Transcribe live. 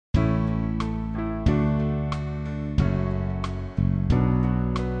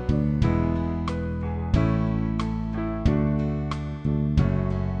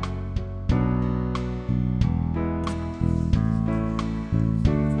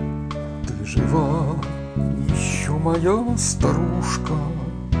Жива еще моя старушка,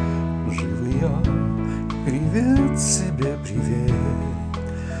 жив я, привет тебе, привет.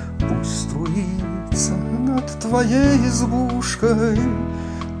 Пусть струится над твоей избушкой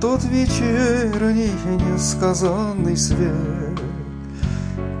тот вечерний несказанный свет.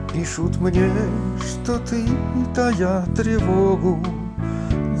 Пишут мне, что ты, тая тревогу,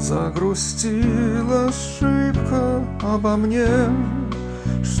 загрустила шибко обо мне,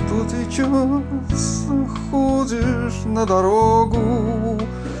 что ты часто ходишь на дорогу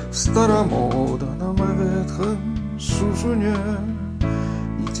в старомодном ветхом шушуне,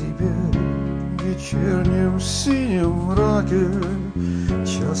 и тебе в вечернем синем мраке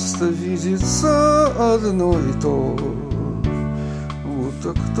часто видится одно и то,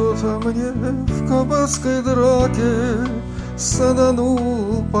 будто кто-то мне в кабацкой драке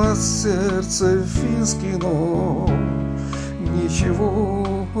саданул под сердце финский нож. Ничего,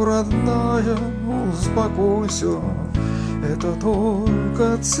 родная, успокойся, это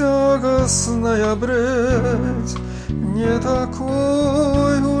только тягостная бред. Не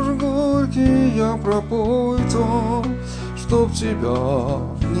такой уж горький я пропой-то, чтоб тебя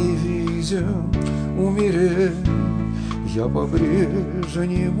не видя умереть. Я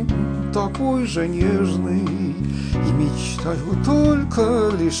по-прежнему такой же нежный и мечтаю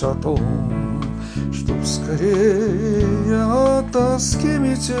только лишь о том, чтоб скорее от тоски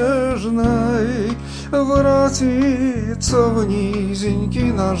мятежной воротиться в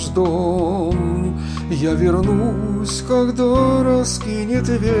низенький наш дом. Я вернусь, когда раскинет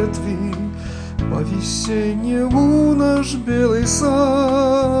ветви по-весеннему наш белый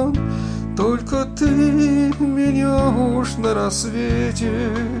сад. Только ты меня уж на рассвете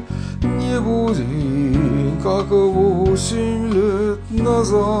не буди, как 8 лет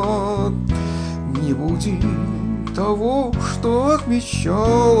назад. Не буди того, что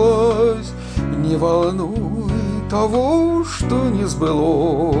отмечалось, не волнуй того, что не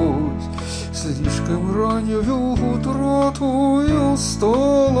сбылось. Слишком раннюю утрату и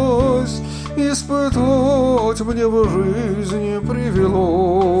усталость испытать мне в жизни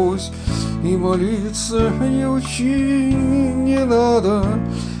привелось. И молиться не учи, не надо,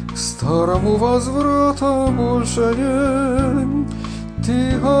 к старому возврата больше нет.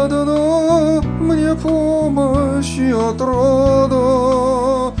 Ты одна мне помощь и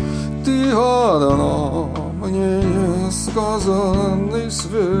отрада, ты одна мне несказанный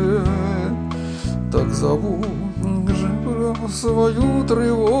свет. Так забудь же про свою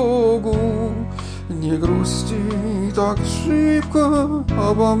тревогу, не грусти так шибко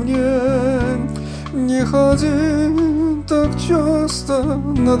обо мне, не ходи так часто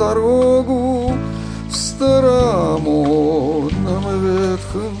на дорогу в старомодном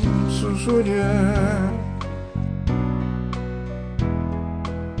ветхом шушуне.